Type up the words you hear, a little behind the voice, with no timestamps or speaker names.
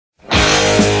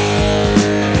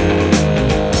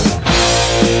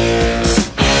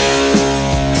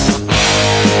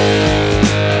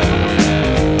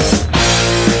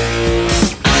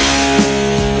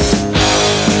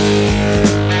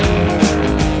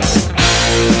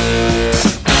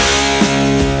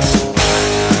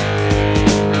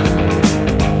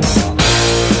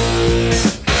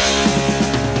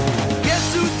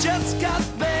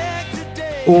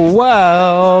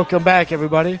Welcome back,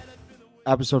 everybody.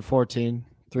 Episode 14,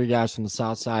 Three Guys from the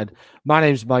South Side. My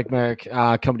name is Mike Merrick,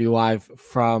 coming to you live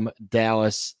from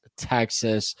Dallas,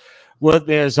 Texas. With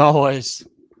me, as always,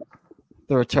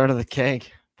 the return of the king,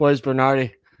 Boys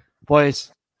Bernardi.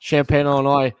 Boys, Champaign,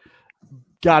 Illinois.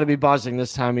 Got to be buzzing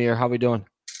this time of year. How we doing?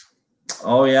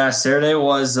 Oh, yeah. Saturday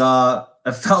was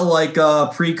it felt like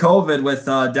pre-COVID with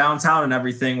downtown and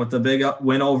everything with the big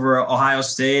win over Ohio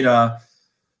State.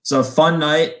 So fun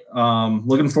night.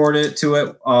 Looking forward to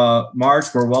it. March,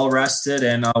 we're well rested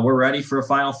and we're ready for a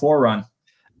Final Four run.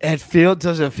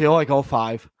 Does it feel like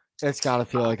 05? It's got to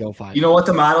feel like 05. You know what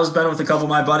the motto's been with a couple of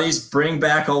my buddies? Bring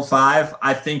back 05.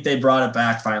 I think they brought it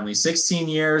back finally. 16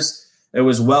 years. It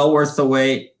was well worth the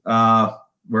wait.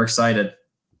 We're excited.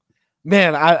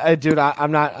 Man,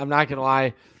 I'm not gonna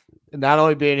lie. Not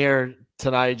only being here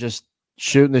tonight, just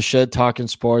shooting the shit, talking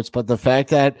sports, but the fact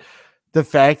that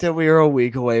we are a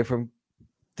week away from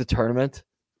the tournament,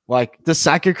 like the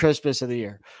second Christmas of the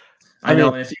year. I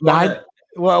know. If you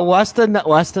less than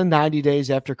 90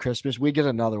 days after Christmas, we get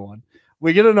another one.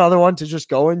 We get another one to just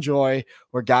go enjoy,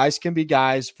 where guys can be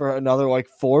guys for another like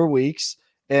 4 weeks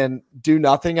and do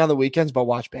nothing on the weekends but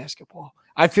watch basketball.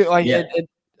 I feel like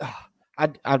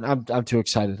I'm too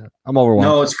excited. I'm overwhelmed.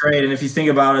 No, it's great. And if you think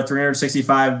about it,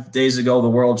 365 days ago, the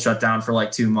world shut down for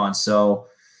like 2 months. So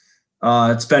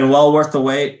it's been well worth the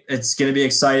wait. It's going to be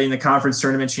exciting. The conference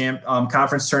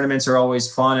tournaments are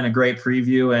always fun and a great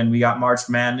preview. And we got March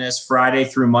Madness Friday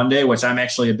through Monday, which I'm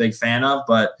actually a big fan of.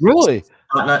 But really,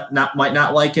 might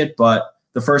not like it. But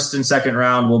the first and second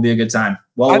round will be a good time.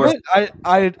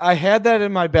 I had that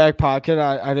in my back pocket.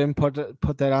 I didn't put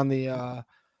that on the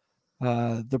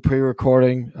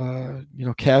pre-recording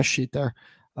cash sheet there.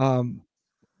 I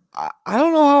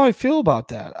don't know how I feel about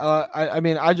that.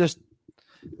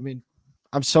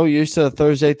 I'm so used to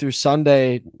Thursday through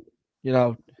Sunday,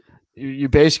 you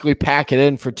basically pack it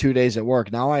in for 2 days at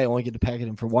work. Now I only get to pack it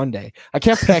in for 1 day. I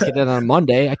can't pack it in on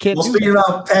Monday. I can't. Well, speaking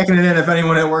about packing it in, if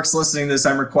anyone at work's listening to this,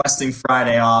 I'm requesting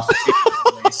Friday off.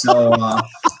 So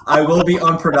I will be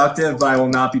unproductive, but I will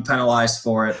not be penalized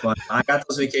for it. But I got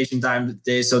those vacation time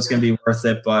days, so it's going to be worth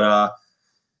it. But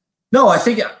no, I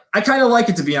think I kind of like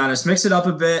it, to be honest. Mix it up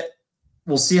a bit.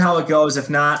 We'll see how it goes.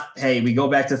 If not, hey, we go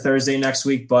back to Thursday next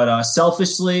week. But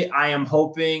selfishly, I am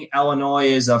hoping Illinois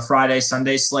is a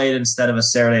Friday-Sunday slate instead of a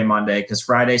Saturday-Monday, because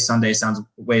Friday-Sunday sounds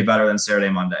way better than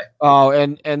Saturday-Monday. Oh,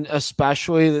 and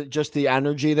especially just the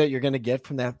energy that you're going to get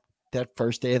from that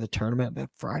first day of the tournament,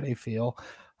 that Friday feel.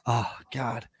 Oh,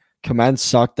 God. Commence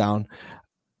suck down.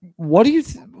 What do you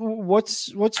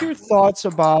what's your thoughts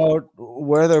about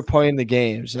where they're playing the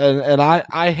games? And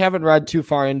I haven't read too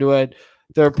far into it.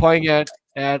 They're playing at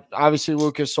obviously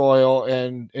Lucas Oil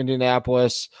in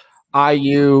Indianapolis,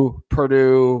 IU,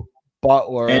 Purdue,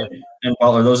 Butler. And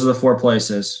Butler. Those are the 4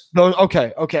 places.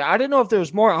 Okay. I didn't know if there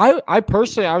was more. I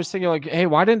personally, I was thinking like, hey,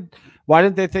 why didn't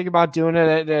they think about doing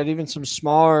it at even some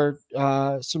smaller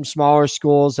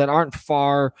schools that aren't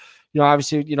far,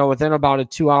 obviously, within about a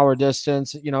 2-hour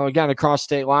distance, again, across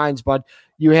state lines, but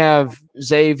you have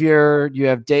Xavier, you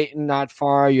have Dayton not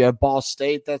far, you have Ball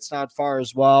State that's not far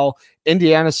as well.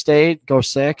 Indiana State, go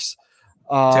 6.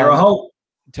 Terre Haute,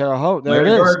 there it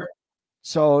is.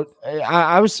 So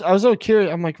I was a little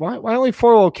curious. I'm like, why only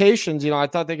 4 locations? I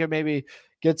thought they could maybe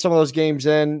get some of those games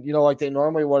in, like they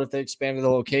normally would if they expanded the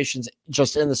locations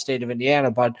just in the state of Indiana.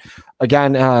 But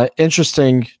again,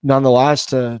 interesting nonetheless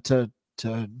to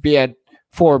be at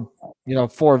 4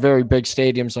 very big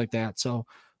stadiums like that. So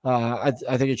I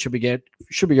think it should be good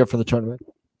for the tournament.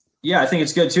 Yeah, I think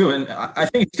it's good too. And I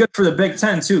think it's good for the Big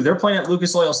Ten too. They're playing at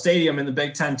Lucas Oil Stadium in the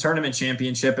Big Ten Tournament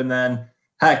Championship. And then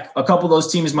heck, a couple of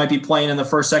those teams might be playing in the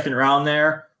first, second round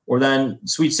there, or then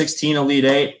Sweet 16, Elite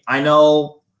 8. I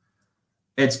know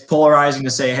it's polarizing to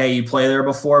say, hey, you play there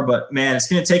before, but man, it's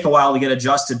going to take a while to get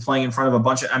adjusted playing in front of a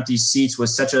bunch of empty seats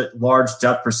with such a large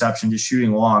depth perception just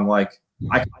shooting long. Like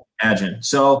I can imagine.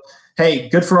 So, hey,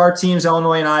 good for our teams,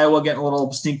 Illinois and Iowa, getting a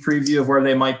little sneak preview of where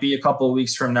they might be a couple of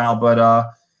weeks from now. But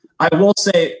I will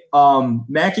say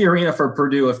Mackey Arena for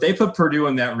Purdue, if they put Purdue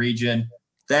in that region,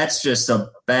 that's just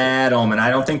a bad omen. I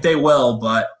don't think they will,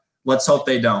 but let's hope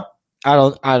they don't. I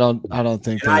don't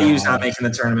think. And IU's not making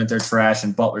the tournament; they're trash,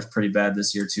 and Butler's pretty bad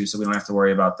this year too, so we don't have to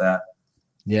worry about that.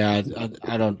 Yeah,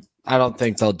 I don't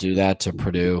think they'll do that to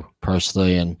Purdue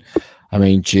personally. And I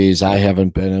mean, geez, I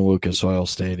haven't been in Lucas Oil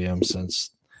Stadium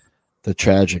since the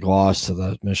tragic loss to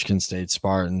the Michigan State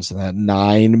Spartans and that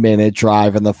 9-minute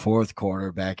drive in the fourth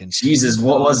quarter back in. Jesus,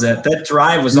 what was that? That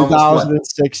drive was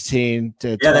 2016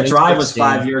 to yeah, that drive was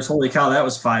 5 years. Holy cow, that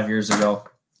was 5 years ago.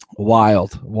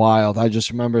 Wild. I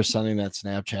just remember sending that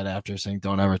Snapchat after saying,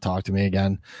 "Don't ever talk to me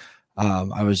again."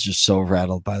 I was just so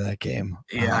rattled by that game.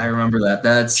 Yeah, I remember that.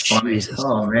 That's funny. Jesus.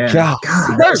 Oh man, God,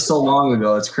 that was so long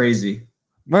ago. It's crazy.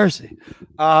 Mercy.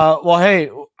 Well, hey,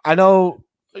 I know,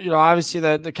 obviously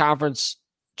the conference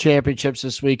championships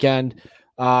this weekend.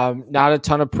 Not a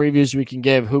ton of previews we can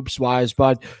give hoops wise,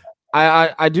 but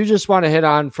I do just want to hit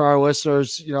on for our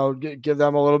listeners, give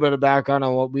them a little bit of background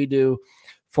on what we do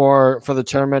for the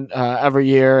tournament every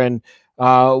year, and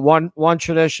one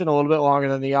tradition a little bit longer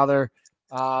than the other.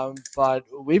 But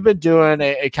we've been doing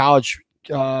a college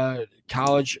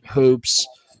hoops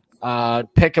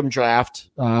pick'em draft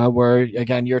where,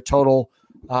 again, your total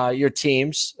your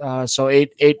teams, so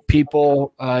eight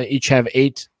people each have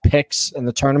 8 picks in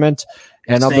the tournament,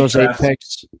 and of those draft. 8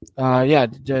 picks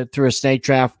through a snake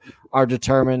draft are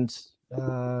determined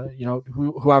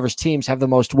whoever's teams have the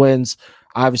most wins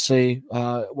obviously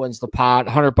wins the pot.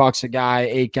 $100 a guy,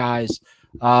 8 guys.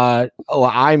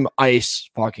 I'm ice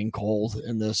fucking cold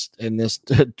in this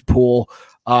pool.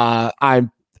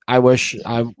 I wish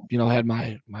I had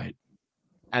my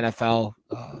NFL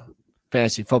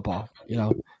fantasy football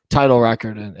title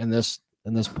record in this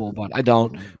pool, but I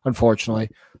don't, unfortunately.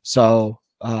 So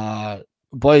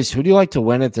boys, who do you like to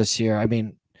win it this year? I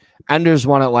mean, Enders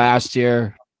won it last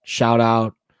year. Shout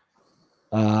out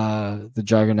the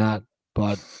Juggernaut,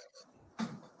 but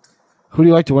who do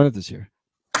you like to win it this year?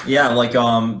 Yeah,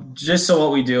 just so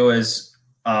what we do is,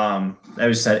 I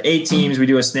just said 8 teams. We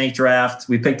do a snake draft.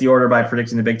 We pick the order by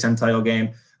predicting the Big Ten title game.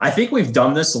 I think we've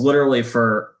done this literally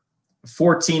for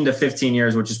 14 to 15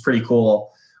 years, which is pretty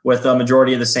cool, with a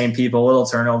majority of the same people, a little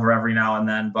turnover every now and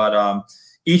then. But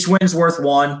each win's worth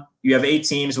 1. You have 8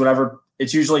 teams, whatever.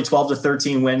 It's usually 12 to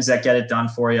 13 wins that get it done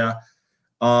for you.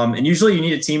 And usually you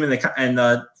need a team in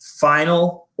the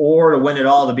final or to win it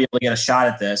all to be able to get a shot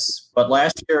at this. But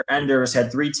last year, Enders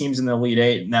had 3 teams in the Elite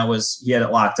 8, and he had it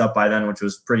locked up by then, which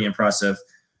was pretty impressive.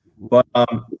 But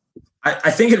I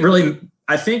think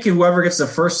whoever gets the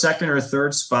first, second, or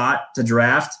third spot to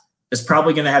draft is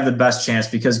probably going to have the best chance,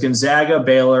 because Gonzaga,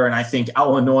 Baylor, and I think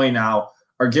Illinois now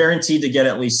are guaranteed to get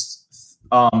at least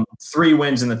 3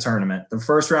 wins in the tournament: the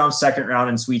first round, second round,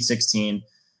 and Sweet 16.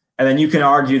 And then you can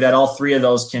argue that all 3 of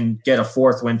those can get a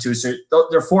 4th win too. So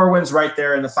there are 4 wins right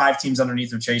there, and the 5 teams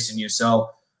underneath are chasing you. So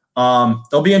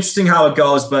it'll be interesting how it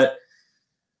goes. But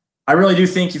I really do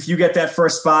think if you get that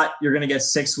first spot, you're going to get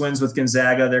 6 wins with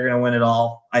Gonzaga. They're going to win it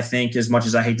all. I think, as much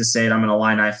as I hate to say it, I'm an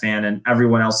Illini fan, and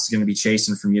everyone else is going to be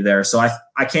chasing from you there. So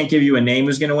I can't give you a name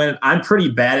who's going to win it. I'm pretty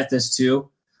bad at this too.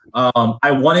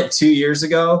 I won it 2 years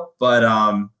ago, but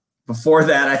before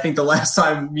that, I think the last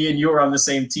time me and you were on the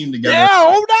same team together.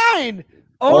 Yeah, 09.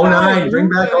 09. Bring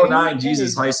back 09.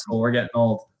 Jesus, high school. We're getting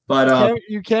old. But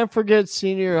you can't forget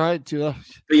senior high too.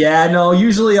 But yeah, no,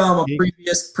 usually a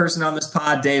previous person on this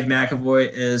pod, Dave McAvoy,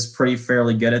 is pretty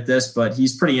fairly good at this, but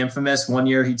he's pretty infamous. One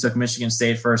year he took Michigan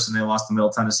State first and they lost to Middle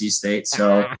Tennessee State.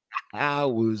 So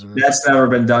that's never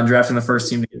been done, drafting the first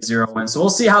team to get 0 wins. So we'll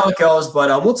see how it goes,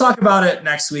 but we'll talk about it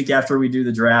next week after we do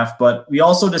the draft. But we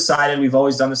also decided, we've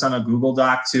always done this on a Google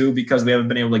Doc too, because we haven't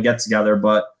been able to get together,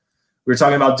 but we were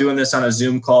talking about doing this on a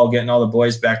Zoom call, getting all the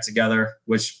boys back together,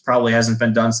 which probably hasn't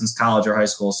been done since college or high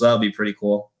school. So that'll be pretty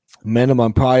cool.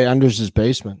 Minimum, probably Anders'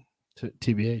 basement,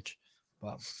 TBH,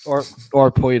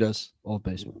 or Poita's old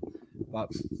basement. But,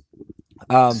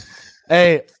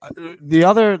 hey, the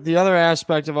other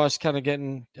aspect of us kind of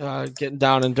getting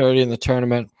down and dirty in the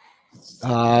tournament,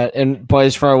 and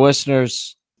boys, for our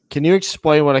listeners, can you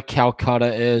explain what a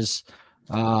Calcutta is?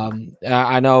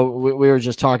 I know we were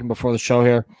just talking before the show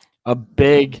here. A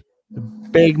big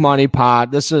money pot.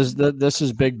 This is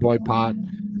big boy pot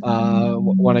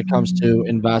when it comes to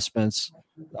investments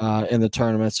in the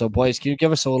tournament. So, Blaze, can you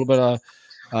give us a little bit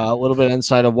of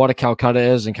insight of what a Calcutta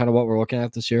is and kind of what we're looking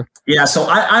at this year? Yeah, so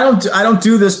I don't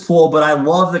do this pool, but I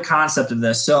love the concept of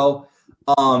this. So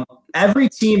every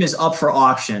team is up for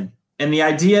auction, and the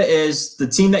idea is the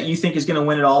team that you think is going to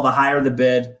win it all, the higher the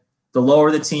bid, the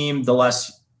lower the team, the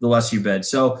less you bid.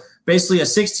 So basically, a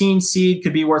 16 seed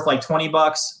could be worth like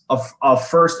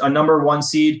 $20. A number 1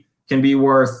 seed can be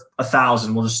worth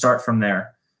 $1,000. We'll just start from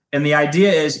there. And the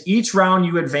idea is each round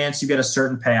you advance, you get a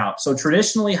certain payout. So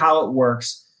traditionally, how it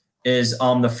works is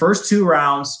the first 2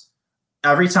 rounds,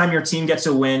 every time your team gets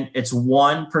a win, it's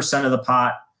 1% of the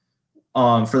pot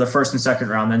for the first and second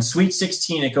round. Then Sweet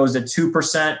 16, it goes to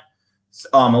 2%.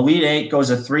 Elite 8 goes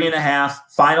to 3.5%.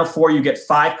 Final 4, you get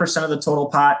 5% of the total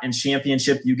pot, and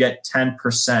championship, you get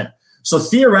 10%. So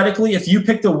theoretically, if you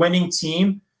pick the winning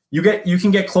team, you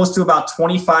can get close to about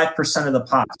 25% of the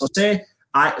pot.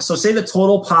 So say the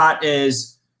total pot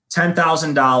is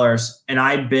 $10,000 and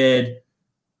I bid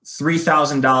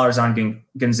 $3,000 on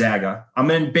Gonzaga. I'm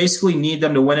going to basically need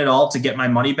them to win it all to get my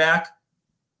money back.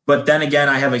 But then again,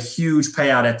 I have a huge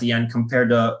payout at the end compared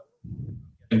to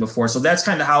before. So that's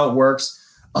kind of how it works.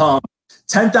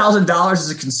 $10,000 is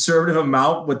a conservative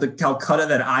amount with the Calcutta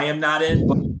that I am not in,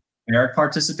 but Eric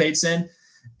participates in.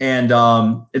 And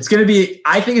it's going to be,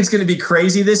 I think it's going to be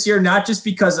crazy this year, not just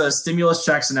because of stimulus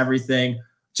checks and everything,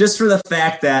 just for the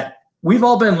fact that we've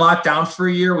all been locked down for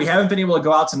a year. We haven't been able to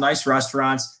go out to nice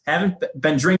restaurants, haven't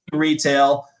been drinking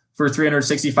retail for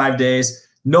 365 days,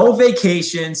 no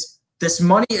vacations. This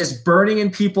money is burning in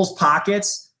people's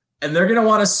pockets, and they're going to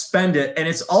want to spend it. And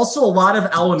it's also a lot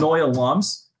of Illinois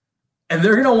alums, and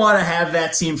they're going to want to have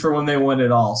that team for when they win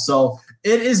it all. So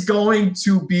it is going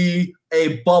to be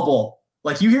a bubble.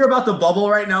 Like, you hear about the bubble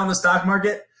right now in the stock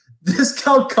market. This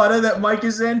Calcutta that Mike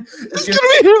is in is going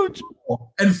to be huge.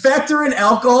 And factor in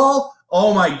alcohol.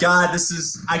 Oh my God,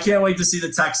 I can't wait to see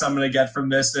the text I'm going to get from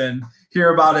this and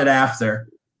hear about it after.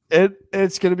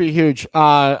 It's going to be huge.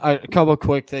 A couple of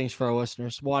quick things for our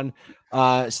listeners. One, new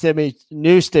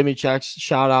stimmy checks.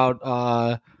 Shout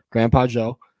out Grandpa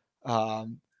Joe.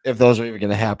 If those are even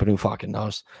going to happen, who fucking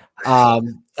knows?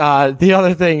 The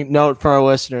other thing, note for our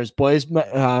listeners, boys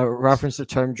reference the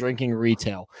term drinking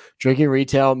retail. Drinking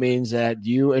retail means that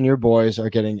you and your boys are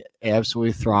getting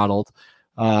absolutely throttled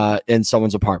in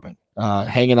someone's apartment,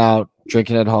 hanging out,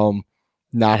 drinking at home,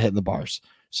 not hitting the bars.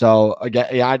 So again,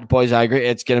 yeah, boys, I agree.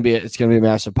 It's gonna be a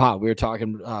massive pot. We were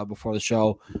talking before the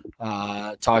show,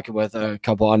 talking with a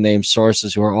couple unnamed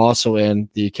sources who are also in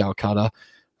the Calcutta.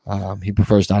 He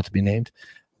prefers not to be named.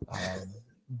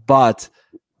 But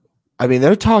I mean,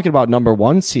 they're talking about number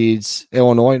one seeds,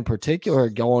 Illinois in particular,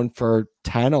 going for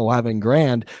 10, 11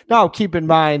 grand. Now, keep in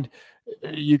mind,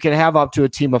 you can have up to a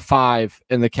team of 5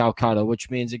 in the Calcutta,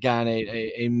 which means, again,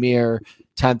 a mere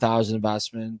 10,000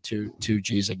 investment to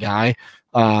 2G's a guy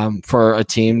for a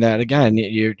team that, again,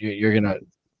 you're going to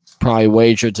probably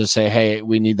wager to say, hey,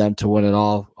 we need them to win it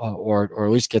all or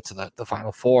at least get to the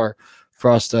Final Four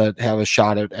for us to have a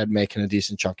shot at making a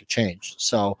decent chunk of change.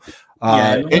 So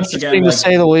interesting to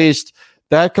say the least.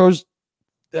 That goes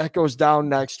down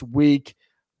next week.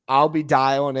 I'll be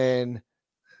dialing in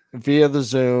via the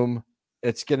Zoom.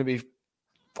 It's going to be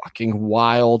fucking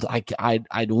wild.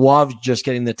 I'd love just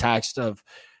getting the text of,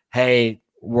 hey,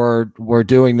 we're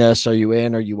doing this. Are you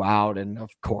in? Are you out? And of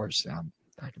course, I'm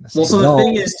not going to say well, so no. The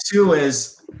thing is too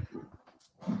is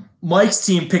Mike's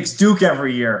team picks Duke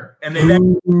every year, and they've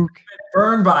been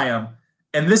burned by him.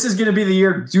 And this is going to be the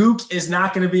year Duke is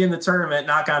not going to be in the tournament,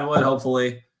 knock on wood,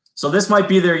 hopefully. So this might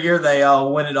be their year they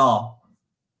win it all.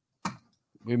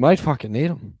 We might fucking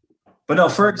need them. But no,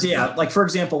 for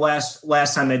example,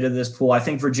 last time they did this pool, I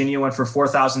think Virginia went for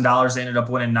 $4,000. They ended up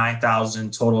winning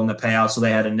 $9,000 total in the payout, so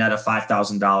they had a net of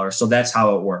 $5,000. So that's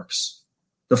how it works.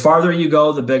 The farther you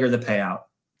go, the bigger the payout.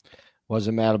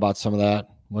 Wasn't mad about some of that.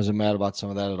 Wasn't mad about some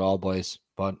of that at all, boys.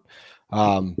 But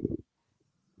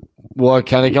well,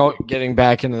 kind of getting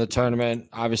back into the tournament,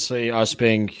 obviously us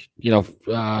being,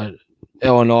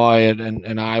 Illinois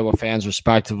and Iowa fans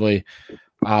respectively.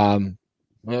 Can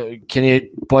you,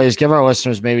 boys, give our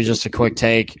listeners maybe just a quick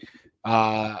take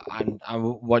on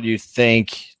what you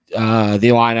think the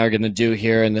Illini are going to do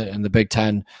here in the Big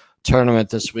Ten tournament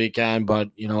this weekend, but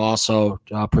also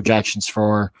projections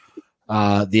for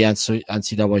the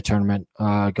NCAA tournament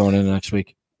going into next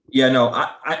week? Yeah, no.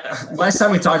 I last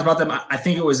time we talked about them, I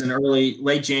think it was in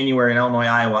late January in Illinois,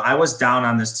 Iowa. I was down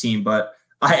on this team, but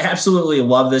I absolutely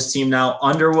love this team now.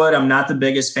 Underwood, I'm not the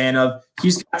biggest fan of.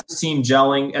 He's got this team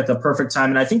gelling at the perfect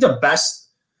time, and I think the best.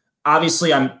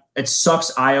 Obviously, it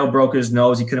sucks. Io broke his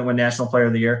nose; he couldn't win National Player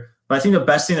of the Year. But I think the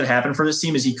best thing that happened for this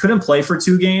team is he couldn't play for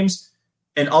 2 games,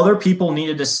 and other people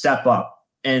needed to step up,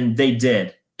 and they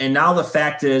did. And now the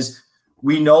fact is,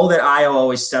 we know that Io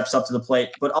always steps up to the plate,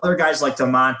 but other guys like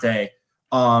DeMonte,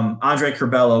 Andre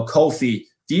Curbelo, Kofi,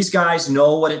 these guys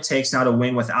know what it takes now to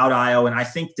win without Io, and I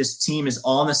think this team is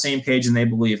all on the same page, and they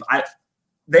believe.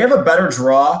 They have a better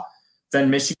draw than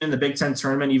Michigan in the Big Ten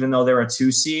tournament, even though they're a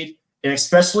 2 seed, and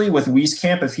especially with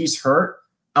Wieskamp, if he's hurt,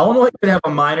 Illinois could have a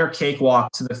minor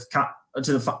cakewalk to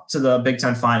the Big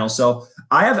Ten final. So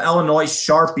I have Illinois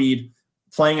sharpied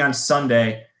playing on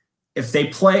Sunday. If they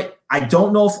play, I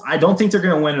don't think they're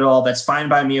going to win it all. That's fine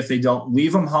by me if they don't.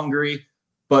 Leave them hungry,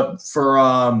 but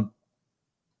for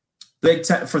Big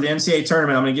Ten, for the NCAA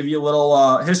tournament, I'm going to give you a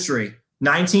little history.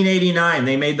 1989,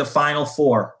 they made the Final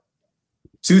Four.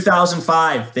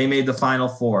 2005, they made the Final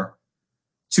Four.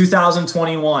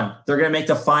 2021, they're going to make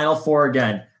the Final Four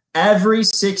again. Every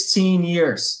 16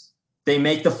 years, they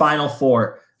make the Final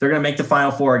Four. They're going to make the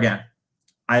Final Four again.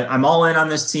 I'm all in on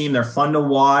this team. They're fun to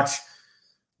watch.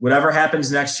 Whatever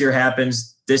happens next year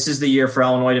happens. This is the year for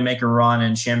Illinois to make a run,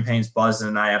 and Champagne's buzzing,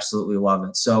 and I absolutely love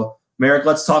it. So, Merrick,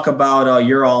 let's talk about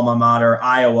your alma mater,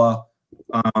 Iowa.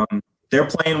 They're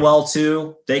playing well,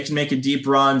 too. They can make a deep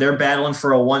run. They're battling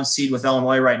for a 1 seed with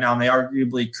Illinois right now, and they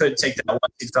arguably could take that 1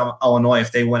 seed from Illinois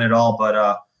if they win it all. But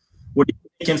what are you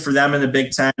thinking for them in the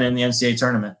Big Ten and the NCAA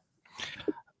tournament?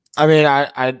 I mean,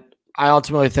 I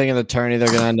ultimately think in the tourney they're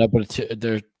going to end up with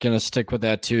they're going to stick with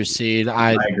that 2 seed.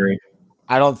 I agree.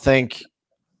 I don't think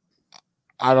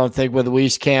with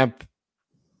Wieskamp,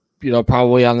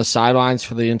 probably on the sidelines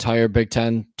for the entire Big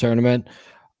Ten tournament,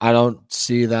 I don't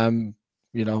see them,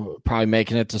 probably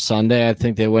making it to Sunday. I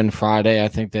think they win Friday. I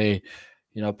think they,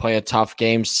 play a tough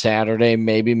game Saturday,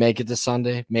 maybe make it to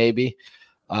Sunday, maybe.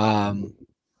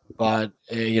 But,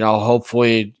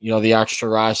 hopefully, the extra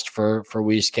rest for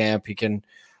Wieskamp, he can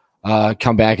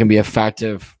come back and be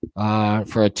effective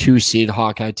for a 2 seed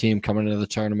Hawkeye team coming into the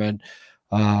tournament.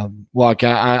 Look,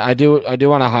 I do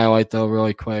want to highlight though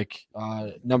really quick,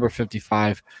 number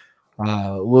 55,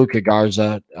 Luka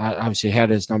Garza, obviously had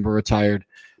his number retired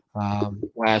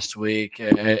last week.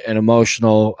 An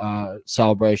emotional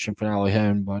celebration for not only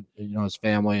him but his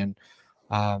family and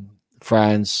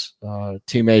friends,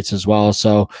 teammates as well.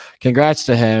 So congrats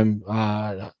to him.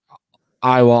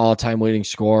 Iowa all-time leading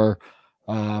scorer.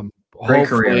 Great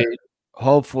career.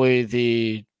 Hopefully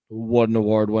the Wooden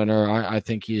Award winner. I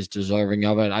think he's deserving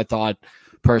of it. I thought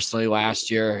personally last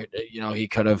year, he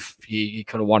could have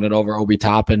won it over Obi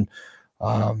Toppin.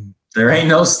 There ain't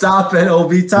no stopping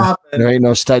Obi Toppin. There ain't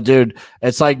no stop, dude.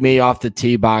 It's like me off the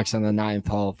tee box on the 9th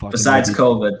hole. Besides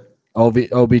COVID,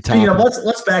 Obi Toppin.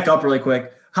 Let's back up really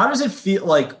quick. How does it feel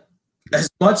like, as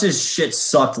much as shit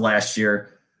sucked last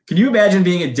year? Can you imagine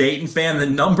being a Dayton fan, the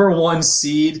number 1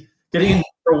 seed, getting a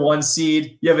number 1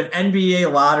 seed? You have an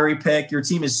NBA lottery pick. Your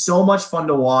team is so much fun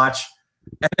to watch,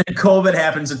 and then COVID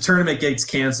happens. The tournament gets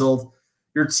canceled.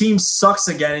 Your team sucks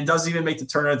again and doesn't even make the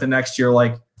tournament the next year.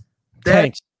 Like that.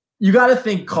 Thanks. You got to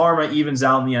think karma evens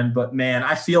out in the end. But man,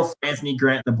 I feel for Anthony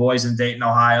Grant and the boys in Dayton,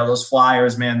 Ohio. Those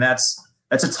Flyers, man, that's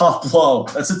a tough blow.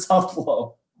 That's a tough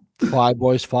blow. Fly,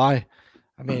 boys, fly.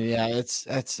 I mean, yeah, it's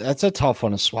a tough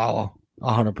one to swallow.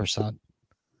 100%.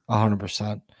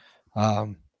 100%.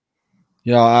 I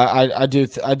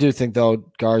do think though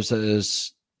Garza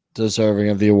is deserving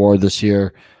of the award this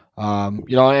year.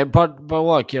 But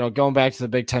look, going back to the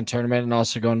Big Ten tournament and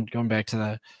also going back to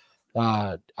the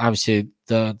obviously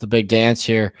the big dance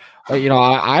here.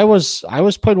 I was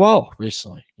played well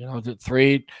recently. The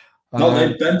 3. No,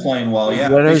 they've been playing well. Yeah,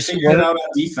 they figured it out on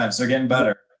defense. They're getting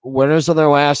better. Winners of their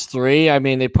last 3. I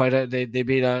mean, they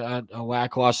beat a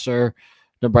lackluster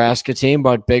Nebraska team,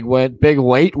 but big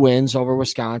late wins over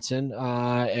Wisconsin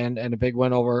and a big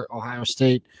win over Ohio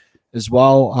State as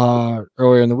well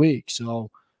earlier in the week. So,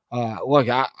 look,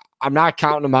 I'm not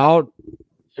counting them out.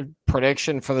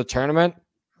 Prediction for the tournament,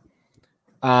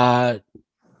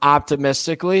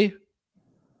 optimistically,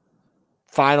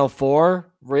 Final 4.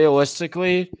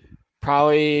 Realistically,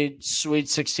 probably Sweet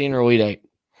 16 or Elite 8.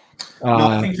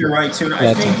 I think you're right, too.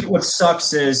 I think what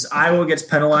sucks is Iowa gets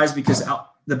penalized because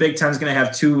the Big Ten is going to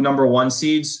have 2 number 1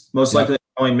 seeds, most likely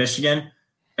Illinois, Michigan,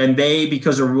 and they,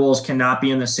 because of rules, cannot be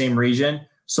in the same region.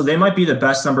 So they might be the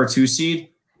best number 2 seed,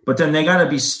 but then they got to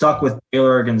be stuck with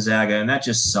Baylor or Gonzaga, and that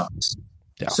just sucks.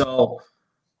 Yeah. So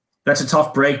that's a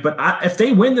tough break. But if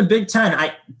they win the Big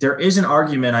Ten, there is an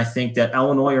argument, I think, that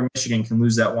Illinois or Michigan can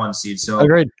lose that 1 seed. So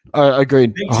agreed.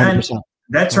 Big Ten,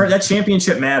 that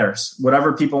championship matters.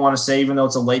 Whatever people want to say, even though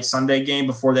it's a late Sunday game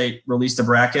before they release the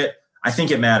bracket, I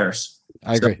think it matters.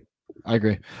 I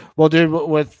agree. Well, dude,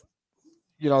 with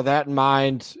that in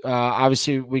mind,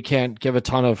 obviously we can't give a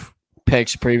ton of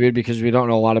picks previewed because we don't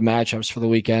know a lot of matchups for the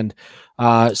weekend.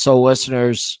 So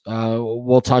listeners,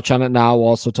 we'll touch on it now. We'll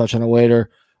also touch on it later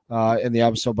in the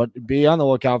episode, but be on the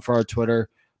lookout for our Twitter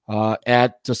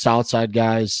at the Southside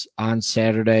Guys on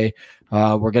Saturday.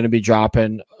 We're going to be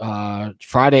dropping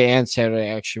Friday and Saturday.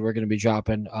 Actually, we're going to be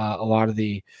dropping a lot of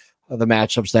the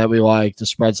matchups that we like, the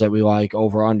spreads that we like,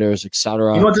 over-unders,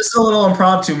 etc. This is a little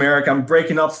impromptu, Merrick. I'm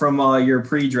breaking up from your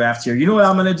pre-draft here. You know what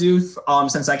I'm going to do?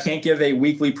 Since I can't give a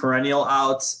weekly perennial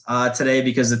out today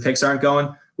because the picks aren't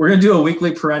going, we're going to do a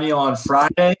weekly perennial on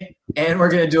Friday, and we're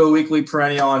going to do a weekly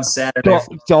perennial on Saturday.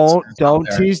 Don't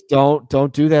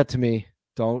do that to me.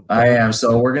 I am.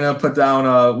 So we're going to put down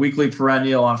a weekly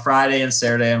perennial on Friday and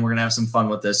Saturday, and we're going to have some fun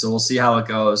with this. So we'll see how it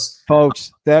goes.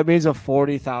 Folks, that means a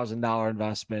 $40,000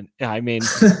 investment. I mean,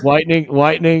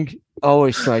 lightning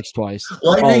always strikes twice.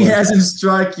 Lightning hasn't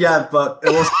struck yet, but it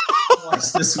will strike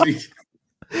twice this week.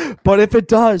 But if it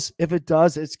does,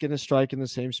 it's going to strike in the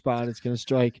same spot. It's going to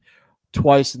strike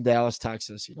twice in Dallas,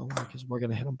 Texas. You know why? Because we're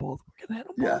going to hit them both. We're going to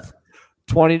hit them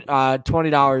both.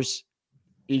 $20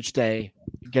 each day.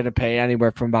 You're going to pay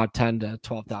anywhere from about 10 to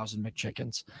 12,000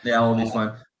 McChickens. Yeah, it'll be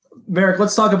fun. Merrick,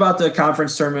 let's talk about the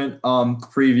conference tournament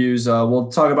previews.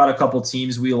 We'll talk about a couple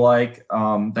teams we like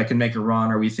that can make a run,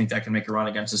 or we think that can make a run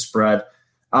against the spread.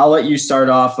 I'll let you start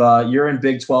off. You're in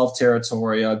Big 12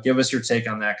 territory. Give us your take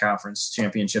on that conference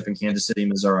championship in Kansas City,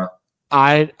 Missouri.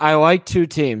 I like two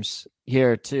teams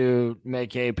here to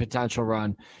make a potential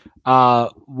run.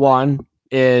 One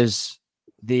is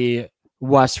the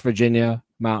West Virginia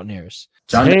Mountaineers.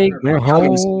 Take me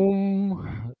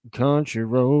home, country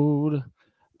road.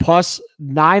 Plus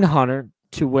 900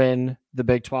 to win the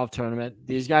Big 12 tournament.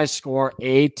 These guys score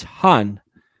a ton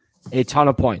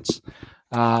of points.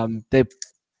 They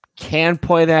can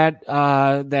play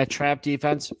that trap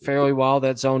defense fairly well,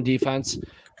 that zone defense.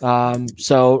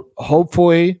 So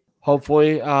hopefully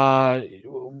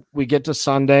we get to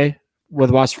Sunday with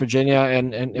West Virginia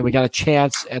and we got a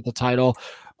chance at the title.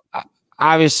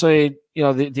 Obviously, you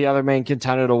know, the other main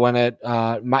contender to win it,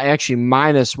 actually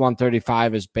minus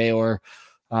 135 is Baylor.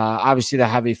 Obviously the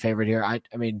heavy favorite here. I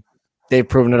mean, they've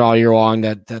proven it all year long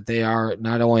that they are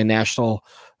not only a national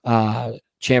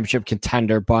championship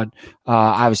contender, but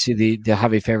obviously the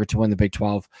heavy favorite to win the Big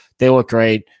 12. They look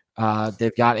great.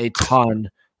 They've got a ton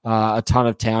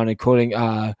of talent, including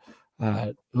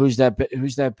who's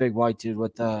that big white dude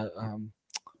with the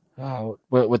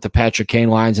Patrick Kane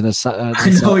lines and the. I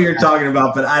know what you're talking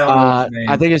about, but I don't know his name.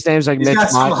 I think his name's like He's Mitch. Got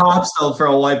some hops though for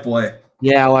a white boy.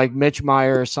 Yeah, like Mitch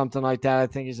Meyer or something like that. I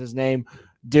think is his name.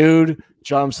 Dude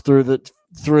jumps through the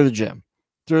gym.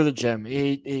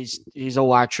 He's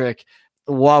electric.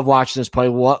 Love watching this play.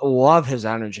 Love his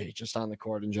energy just on the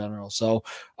court in general. So,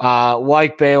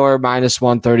 like Baylor minus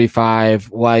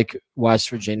 135, like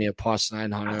West Virginia plus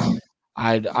 900.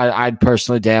 I'd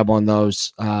personally dabble on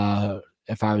those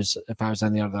if I was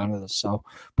on the other end of this. So,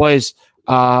 boys,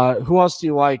 who else do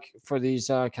you like for these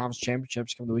conference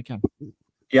championships come the weekend?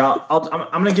 Yeah, I'm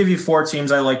going to give you four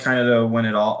teams I like kind of to win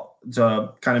it all,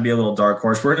 to kind of be a little dark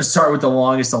horse. We're going to start with the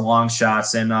longest of long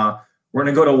shots, and we're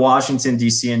going to go to Washington,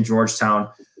 D.C. and Georgetown.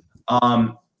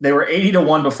 They were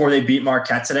 80-1 before they beat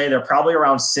Marquette today. They're probably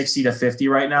around 60-50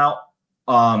 right now.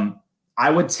 I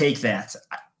would take that.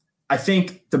 I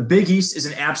think the Big East is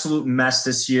an absolute mess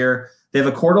this year. They have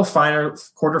a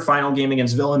quarterfinal game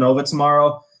against Villanova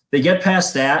tomorrow. They get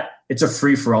past that, it's a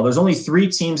free-for-all. There's only three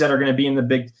teams that are going to be in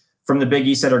from the Big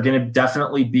East that are going to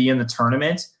definitely be in the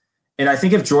tournament. And I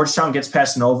think if Georgetown gets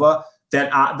past Nova,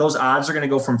 that those odds are going to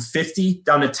go from 50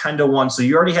 down to 10-1. So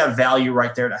you already have value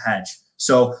right there to hedge.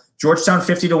 So Georgetown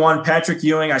 50-1, Patrick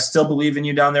Ewing, I still believe in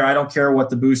you down there. I don't care what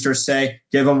the boosters say.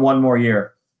 Give them one more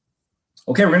year.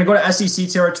 Okay, we're going to go to SEC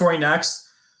territory next.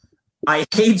 I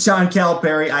hate John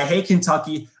Calipari. I hate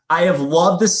Kentucky. I have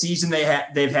loved the season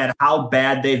they've had, how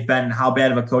bad they've been, and how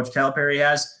bad of a coach Calipari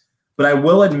has. But I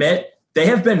will admit, they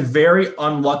have been very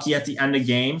unlucky at the end of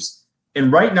games.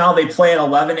 And right now they play at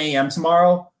 11 a.m.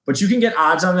 tomorrow, but you can get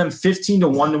odds on them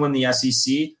 15-1 to win the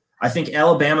SEC. I think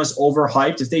Alabama's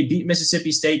overhyped. If they beat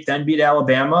Mississippi State, then beat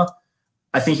Alabama,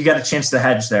 I think you got a chance to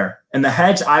hedge there. And the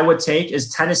hedge I would take is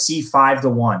Tennessee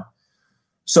 5-1.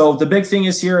 So the big thing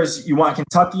is you want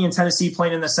Kentucky and Tennessee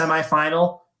playing in the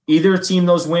semifinal. Either team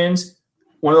those wins,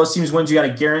 one of those teams wins, you got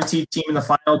a guaranteed team in the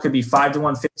final. It could be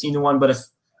 5-1, 15-1. But if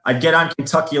I'd get on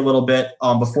Kentucky a little bit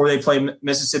before they play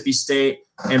Mississippi State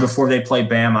and before they play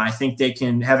Bama. I think they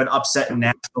can have an upset in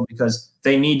Nashville because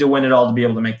they need to win it all to be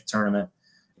able to make the tournament.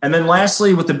 And then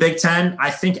lastly, with the Big Ten, I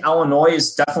think Illinois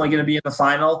is definitely going to be in the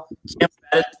final.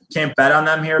 Can't bet on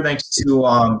them here thanks to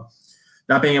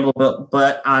not being able to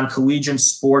bet on collegiate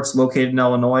sports located in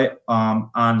Illinois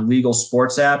on legal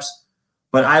sports apps.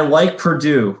 But I like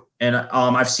Purdue, and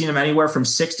I've seen them anywhere from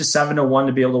 6 to 7-1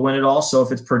 to be able to win it all. So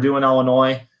if it's Purdue and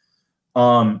Illinois,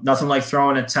 nothing like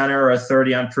throwing a 10 or a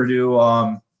 30 on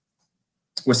Purdue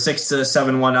with 6 to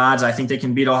 7-1 odds. I think they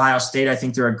can beat Ohio State. I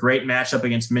think they're a great matchup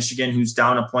against Michigan, who's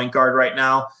down a point guard right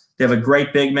now. They have a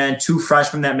great big man, 2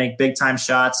 freshmen that make big time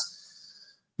shots.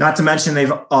 Not to mention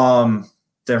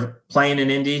they're playing in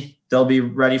Indy. They'll be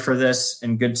ready for this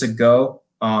and good to go.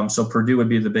 So Purdue would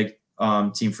be the big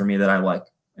team for me that I like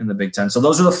in the Big Ten. So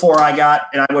those are the 4 I got,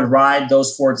 and I would ride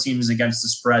those 4 teams against the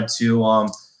spread too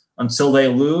until they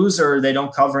lose or they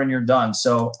don't cover and you're done.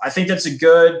 So I think that's a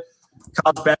good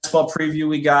college basketball preview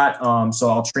we got. So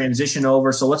I'll transition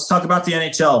over. So let's talk about the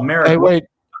NHL. Merrick,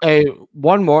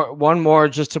 one more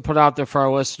just to put out there for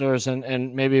our listeners,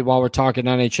 and maybe while we're talking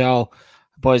NHL,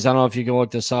 boys, I don't know if you can look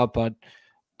this up, but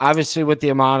obviously with the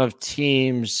amount of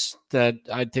teams that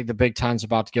I think the Big Ten's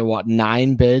about to get,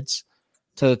 9 bids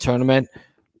to the tournament.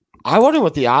 I wonder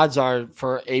what the odds are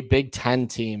for a Big Ten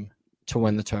team to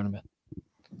win the tournament.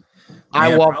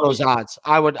 I love those odds.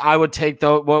 I would take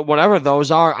those, whatever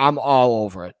those are. I'm all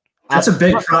over it. That's a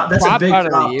big prop. That's a big prop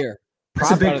of the year.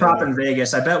 That's a big prop in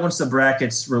Vegas. I bet once the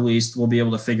bracket's released, we'll be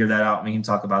able to figure that out. We can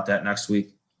talk about that next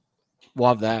week.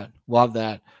 Love that.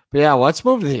 But yeah, let's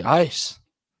move to the ice.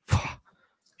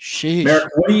 Sheesh.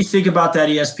 Merrick, what do you think about that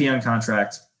ESPN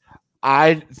contract?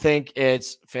 I think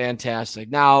it's fantastic.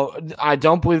 Now, I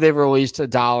don't believe they've released a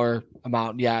dollar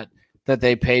amount yet that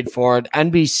they paid for it.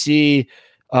 NBC,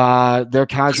 their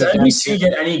contract. Does NBC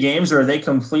get any games, or are they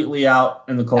completely out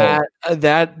in the cold?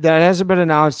 That hasn't been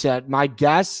announced yet. My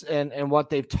guess and what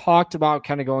they've talked about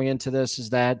kind of going into this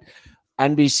is that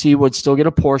NBC would still get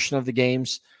a portion of the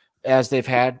games as they've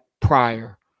had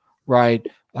prior, right?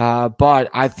 But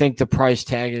I think the price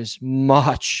tag is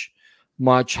much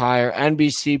higher.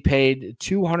 NBC paid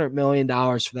 $200 million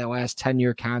for that last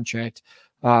 10-year contract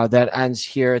that ends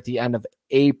here at the end of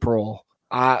April.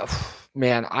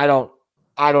 Man, I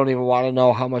don't even want to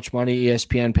know how much money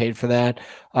ESPN paid for that.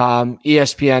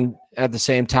 ESPN at the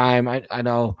same time, I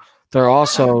know they're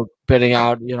also bidding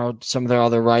out, some of their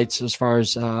other rights as far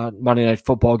as Monday Night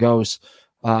Football goes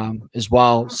as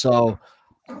well. So,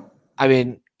 I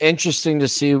mean, interesting to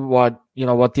see what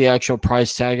the actual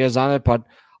price tag is on it, but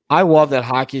I love that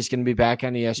hockey is going to be back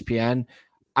on ESPN.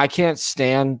 I can't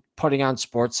stand putting on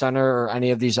SportsCenter or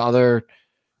any of these other,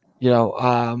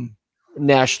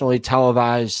 nationally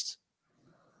televised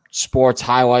sports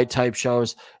highlight type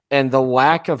shows. And the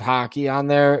lack of hockey on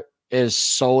there is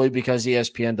solely because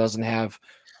ESPN doesn't have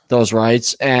those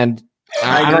rights. And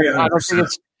I agree. They're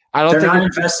not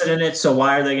invested in it, so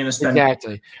why are they going to spend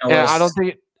exactly? Yeah,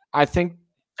 I think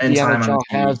the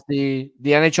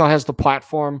NHL has the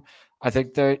platform. I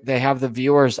think they have the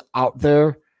viewers out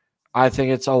there. I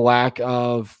think it's a lack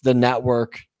of the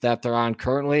network that they're on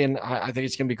currently, and I think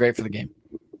it's going to be great for the game.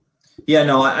 Yeah,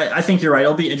 no, I think you're right.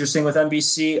 It'll be interesting with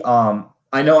NBC.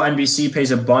 I know NBC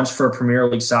pays a bunch for Premier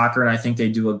League soccer, and I think they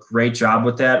do a great job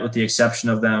with that, with the exception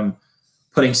of them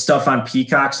putting stuff on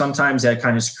Peacock sometimes that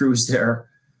kind of screws their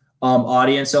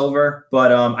audience over.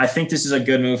 But I think this is a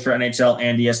good move for NHL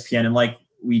and ESPN. And like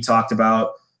we talked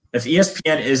about, if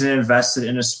ESPN isn't invested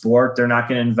in a sport, they're not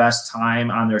going to invest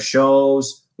time on their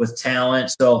shows with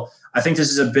talent. So I think this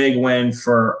is a big win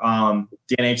for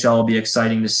the NHL. Will be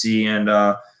exciting to see. And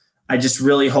I just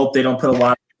really hope they don't put a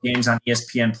lot of games on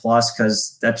ESPN Plus,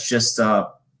 because that's just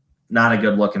not a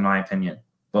good look in my opinion.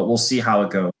 But we'll see how it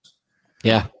goes.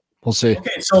 Yeah, we'll see.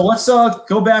 Okay, so let's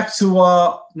go back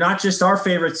to not just our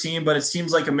favorite team, but it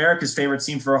seems like America's favorite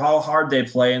team for how hard they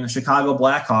play, in the Chicago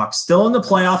Blackhawks. Still in the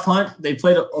playoff hunt. They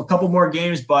played a couple more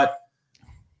games, but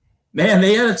man,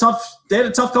 they had a tough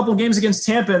couple of games against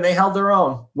Tampa, and they held their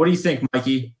own. What do you think,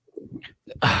 Mikey?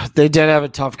 They did have a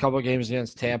tough couple of games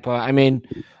against Tampa. I mean,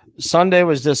 Sunday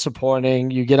was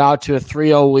disappointing. You get out to a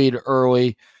 3-0 lead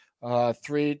early,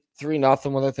 3-0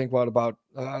 when I think about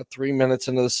 3 minutes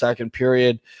into the second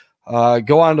period.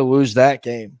 Go on to lose that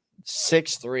game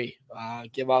 6-3.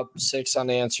 Give up 6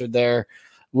 unanswered there.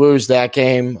 Lose that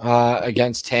game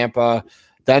against Tampa.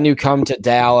 Then you come to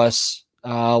Dallas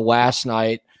last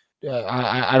night.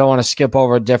 I don't want to skip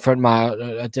over a different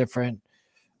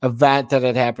event that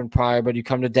had happened prior, but you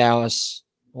come to Dallas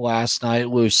last night,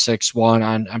 lose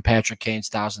 6-1 on Patrick Kane's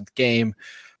 1,000th game.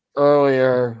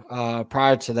 Earlier,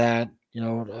 prior to that,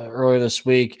 earlier this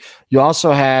week, you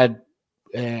also had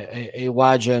a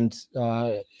legend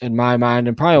in my mind,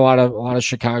 and probably a lot of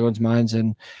Chicagoans' minds,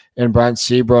 in Brent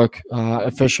Seabrook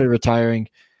officially retiring.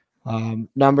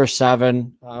 Number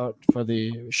 7 for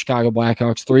the Chicago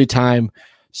Blackhawks, 3-time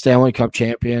Stanley Cup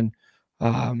champion.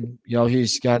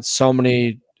 He's got so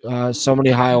many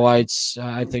highlights.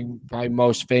 I think probably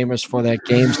most famous for that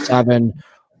Game 7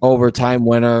 overtime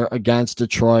winner against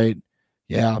Detroit.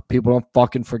 Yeah, people don't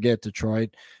fucking forget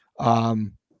Detroit. God,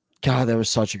 that was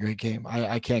such a great game.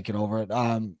 I can't get over it.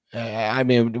 I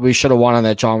mean, we should have won on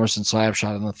that Chalmerson slap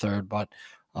shot in the third, but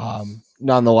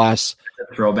nonetheless.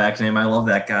 Throwback name. I love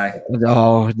that guy.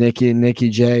 Oh, Nicky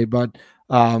J. But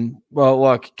well,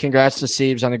 look, congrats to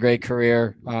Siebes on a great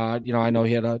career. I know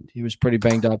he was pretty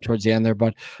banged up towards the end there,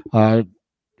 but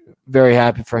very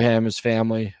happy for him, his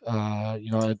family, at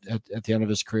the end of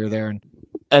his career there.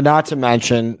 And not to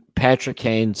mention Patrick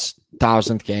Kane's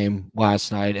 1,000th game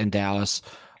last night in Dallas.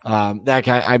 That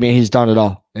guy, I mean, he's done it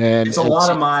all. And it's a lot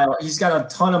of miles. He's got a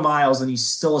ton of miles, and he's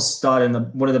still a stud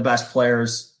and one of the best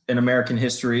players in American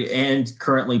history, and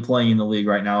currently playing in the league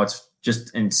right now. It's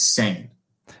just insane.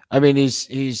 I mean,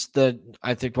 he's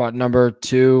I think number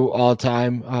 2 all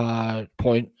time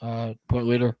point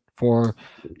leader for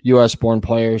U.S. born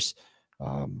players.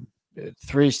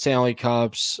 3 Stanley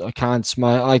Cups, a Conn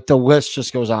Smythe, like the list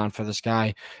just goes on for this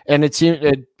guy. And I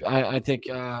think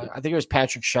it was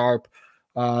Patrick Sharp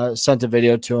sent a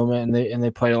video to him, and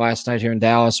they played it last night here in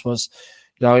Dallas.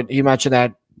 He mentioned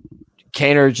that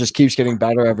Kaner just keeps getting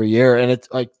better every year, and it's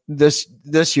like this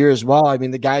year as well. I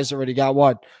mean, the guy's already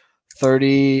got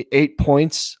 38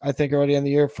 points, I think, already in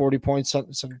the year, 40 points,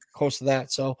 something close to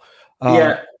that. So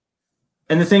yeah,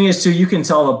 and the thing is too, you can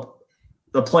tell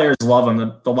the players love him.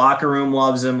 The locker room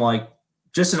loves him. Like,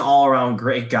 just an all around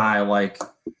great guy. Like,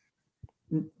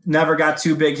 never got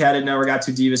too big headed, never got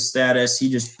too diva status. He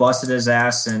just busted his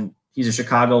ass, and he's a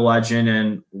Chicago legend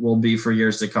and will be for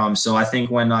years to come. So I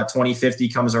think when 2050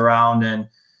 comes around and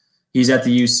he's at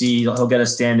the UC, he'll get a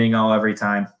standing O every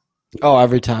time. Oh,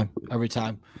 every time.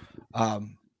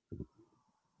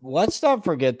 Let's not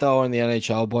forget, though, in the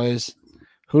NHL, boys,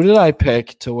 who did I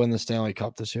pick to win the Stanley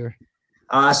Cup this year?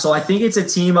 So I think it's a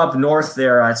team up north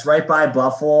there. It's right by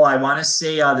Buffalo. I want to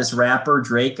say this rapper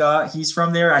Drake, he's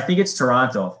from there. I think it's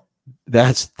Toronto.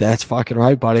 That's fucking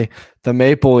right, buddy. The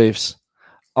Maple Leafs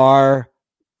are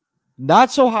not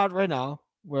so hot right now.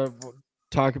 We'll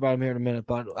talk about them here in a minute,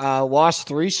 but lost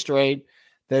 3 straight.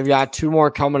 They've got 2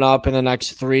 more coming up in the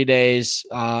next 3 days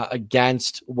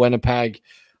against Winnipeg.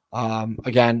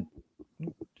 Again,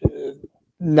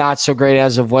 not so great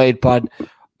as of late, but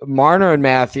Marner and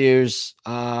Matthews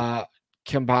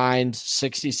combined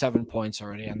 67 points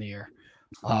already on the year.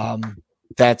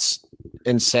 That's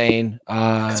insane.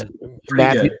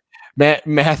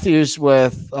 Matthews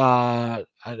with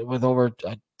over,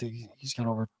 I think he's got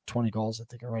over 20 goals, I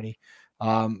think, already.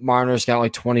 Marner's got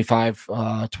like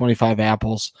 25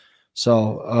 apples.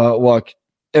 So look,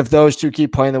 if those 2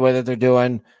 keep playing the way that they're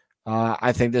doing,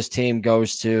 I think this team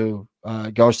goes to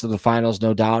the finals,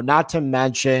 no doubt. Not to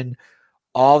mention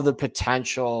all of the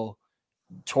potential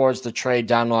towards the trade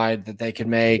deadline that they can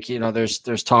make.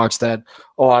 There's talks that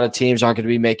a lot of teams aren't going to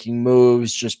be making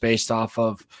moves just based off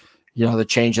of, the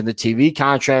change in the TV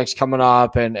contracts coming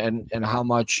up and how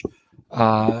much,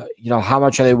 how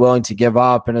much are they willing to give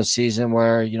up in a season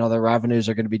where, their revenues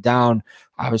are going to be down,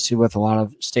 obviously with a lot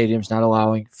of stadiums not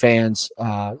allowing fans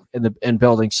in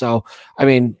buildings. So, I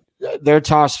mean, they're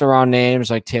tossing around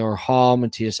names like Taylor Hall,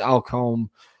 Matthias Alcombe,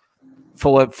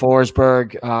 Philip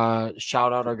Forsberg,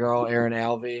 shout out our girl Erin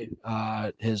Alvey,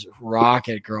 his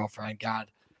rocket girlfriend. God,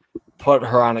 put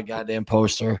her on a goddamn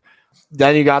poster.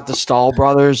 Then you got the Stahl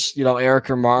brothers,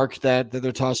 Eric or Mark that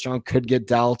they're tossed around, could get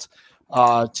dealt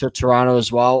to Toronto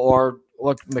as well, or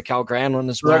look, Mikael Granlund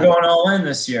as well. They're going all in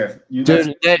this year.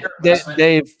 Dude,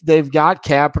 they've got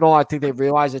capital. I think they've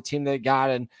realized the team they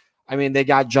got, and I mean, they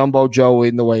got Jumbo Joe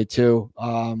leading the way too,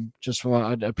 just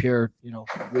from a pure,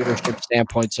 leadership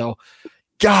standpoint. So,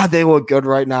 God, they look good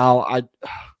right now.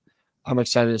 I'm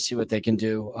excited to see what they can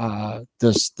do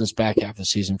this back half of the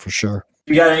season for sure.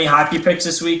 You got any hockey picks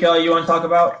this week you want to talk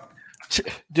about?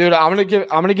 Dude, I'm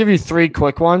gonna give you 3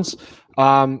 quick ones.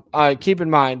 Keep in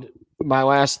mind my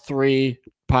last 3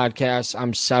 podcasts,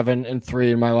 I'm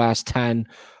 7-3 in my last 10,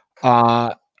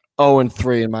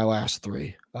 0-3 in my last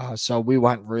 3. So we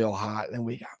went real hot and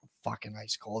we got fucking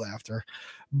ice cold after.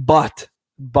 But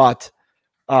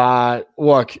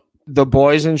look, the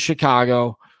boys in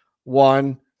Chicago,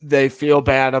 they feel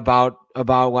bad about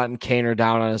letting Kaner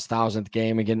down on his 1,000th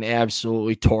game and getting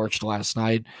absolutely torched last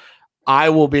night. I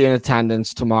will be in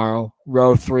attendance tomorrow,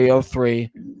 row 303,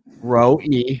 row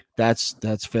E. That's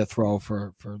 5th row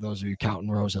for those of you counting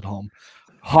rows at home.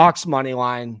 Hawks money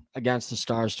line against the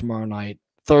Stars tomorrow night,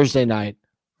 Thursday night.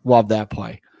 Love that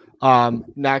play.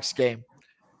 Next game,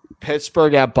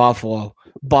 Pittsburgh at Buffalo.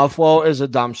 Buffalo is a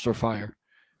dumpster fire.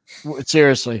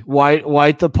 Seriously,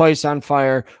 light the place on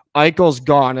fire. Eichel's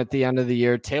gone at the end of the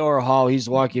year. Taylor Hall, he's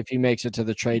lucky if he makes it to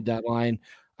the trade deadline.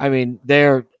 I mean,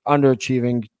 they're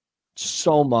underachieving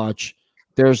so much.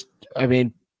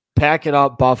 Pack it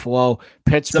up, Buffalo.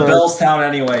 Pittsburgh. It's a Bills town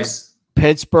anyways.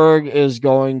 Pittsburgh is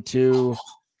going to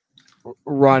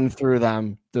run through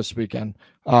them this weekend.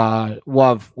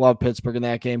 Love Pittsburgh in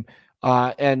that game.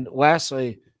 And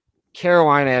lastly,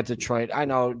 Carolina at Detroit. I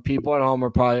know people at home are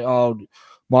probably,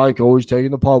 Mike always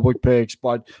taking the public picks,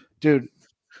 but dude,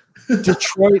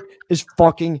 Detroit is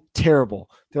fucking terrible.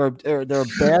 They're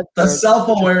bad. The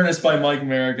self-awareness by Mike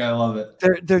Merrick, I love it.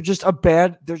 They're just a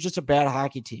bad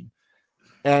hockey team,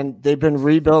 and they've been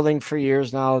rebuilding for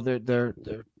years now.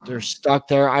 They're stuck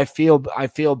there. I feel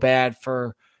bad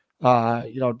for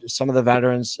some of the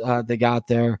veterans they got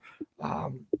there.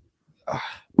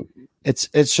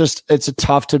 it's a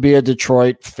tough to be a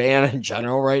Detroit fan in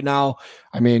general right now.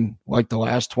 I mean, like the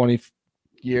last 20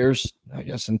 years, I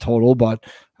guess in total, but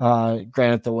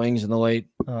granted the Wings in the late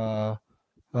 90s,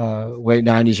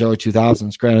 early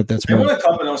 2000s. Granted, that's they more. won a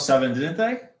cup in 07, didn't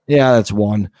they? Yeah, that's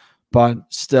one, but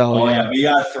still. Oh yeah, we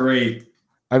got 3.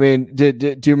 I mean, do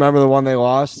you remember the one they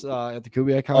lost at the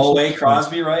Kubiak House? Oh, Wade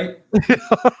Crosby, right?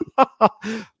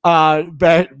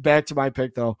 Back to my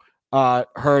pick though.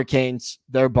 Hurricanes,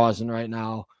 they're buzzing right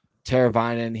now.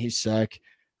 Teravainen, he's sick.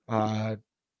 Played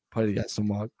against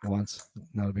them once,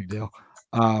 not a big deal.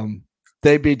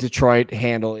 They beat Detroit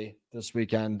handily this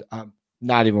weekend. I'm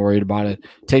not even worried about it.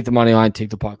 Take the money line, take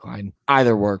the puck line.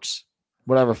 Either works.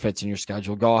 Whatever fits in your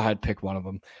schedule. Go ahead, pick one of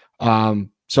them.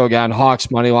 So again,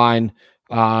 Hawks money line,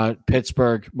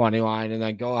 Pittsburgh money line, and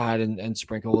then go ahead and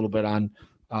sprinkle a little bit on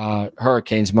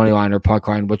Hurricanes money line or puck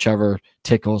line, whichever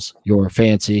tickles your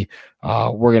fancy.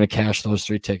 We're gonna cash those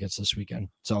 3 tickets this weekend.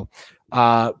 So,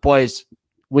 boys,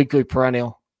 weekly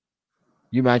perennial.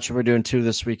 You mentioned we're doing 2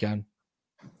 this weekend.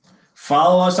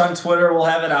 Follow us on Twitter. We'll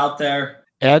have it out there.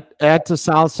 At the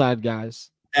Southside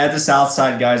guys. At the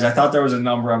Southside guys. I thought there was a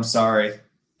number. I'm sorry.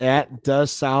 At the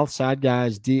Southside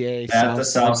guys. DA. At the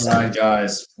Southside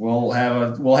guys. We'll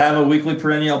have a weekly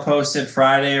perennial posted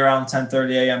Friday around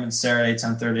 10:30 a.m. and Saturday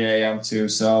 10:30 a.m. too.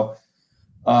 So,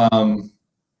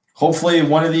 hopefully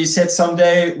one of these hits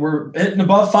someday. We're hitting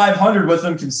above 500 with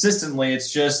them consistently.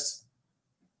 It's just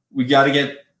we got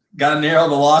to narrow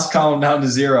the loss column down to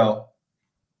 0.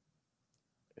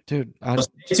 Dude,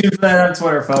 stay tuned for that on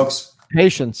Twitter, folks.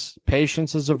 Patience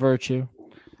is a virtue.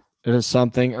 It is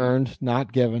something earned,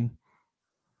 not given.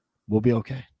 We'll be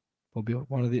okay. We'll be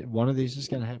one of these is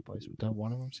going to hit, boys.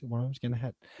 One of them's going to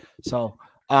hit. So,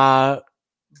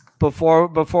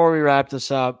 before we wrap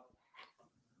this up,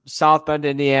 South Bend,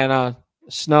 Indiana,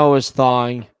 snow is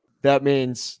thawing. That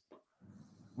means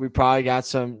we probably got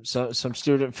some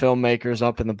student filmmakers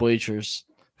up in the bleachers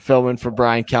filming for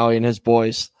Brian Kelly and his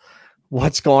boys.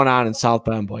 What's going on in South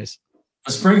Bend, boys?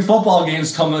 The spring football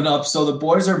game's coming up, so the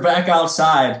boys are back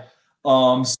outside.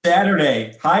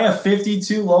 Saturday, high of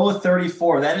 52, low of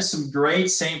 34. That is some great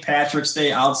St. Patrick's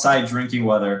Day outside drinking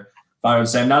weather. I would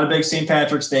say I'm not a big St.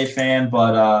 Patrick's Day fan,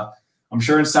 but I'm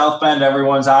sure in South Bend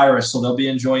everyone's Irish, so they'll be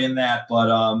enjoying that. But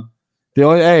the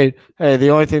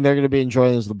only thing they're going to be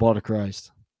enjoying is the blood of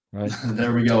Christ. Right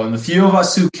there we go. And the few of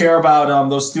us who care about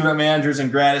those student managers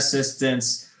and grad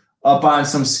assistants up on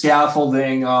some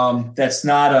scaffolding that's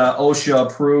not OSHA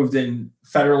approved and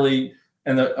federally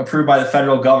approved by the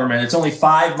federal government. It's only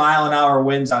 5-mile-an-hour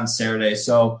winds on Saturday.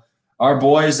 So our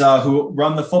boys who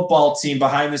run the football team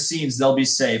behind the scenes, they'll be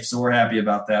safe. So we're happy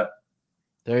about that.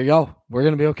 There you go. We're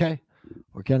going to be okay.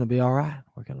 We're going to be all right.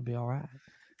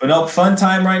 But no, fun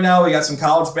time right now. We got some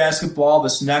college basketball.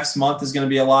 This next month is going to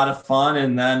be a lot of fun.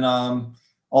 And then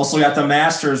also got the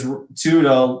Masters too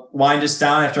to wind us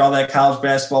down after all that college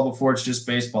basketball before it's just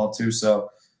baseball too. So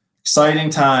exciting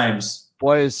times.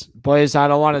 Boys, I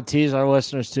don't want to tease our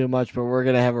listeners too much, but we're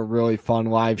going to have a really fun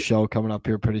live show coming up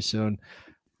here pretty soon.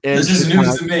 This is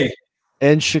news to me.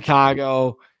 In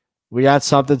Chicago, we got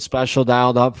something special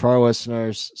dialed up for our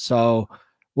listeners. So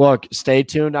look, stay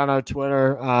tuned on our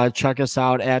Twitter. Check us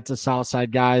out at the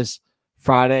Southside Guys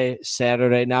Friday,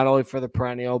 Saturday, not only for the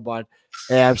perennial, but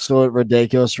absolute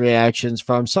ridiculous reactions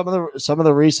from some of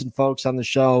the recent folks on the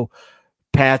show.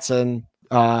 Patson,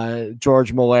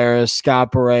 George Malaris,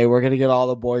 Scott Beret. We're going to get all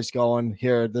the boys going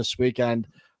here this weekend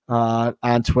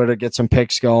on Twitter, get some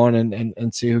picks going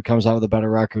and see who comes out with a better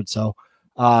record. So,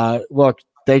 look,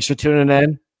 thanks for tuning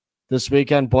in this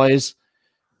weekend, boys.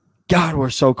 God, we're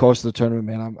so close to the tournament,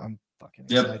 man. I'm fucking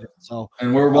excited. So,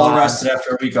 and we're well rested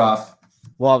after a week off.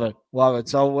 Love it.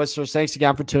 So, listeners, thanks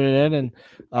again for tuning in, and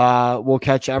we'll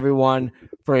catch everyone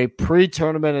for a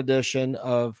pre-tournament edition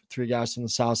of Three Guys from the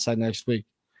South Side next week.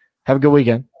 Have a good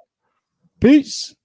weekend. Peace.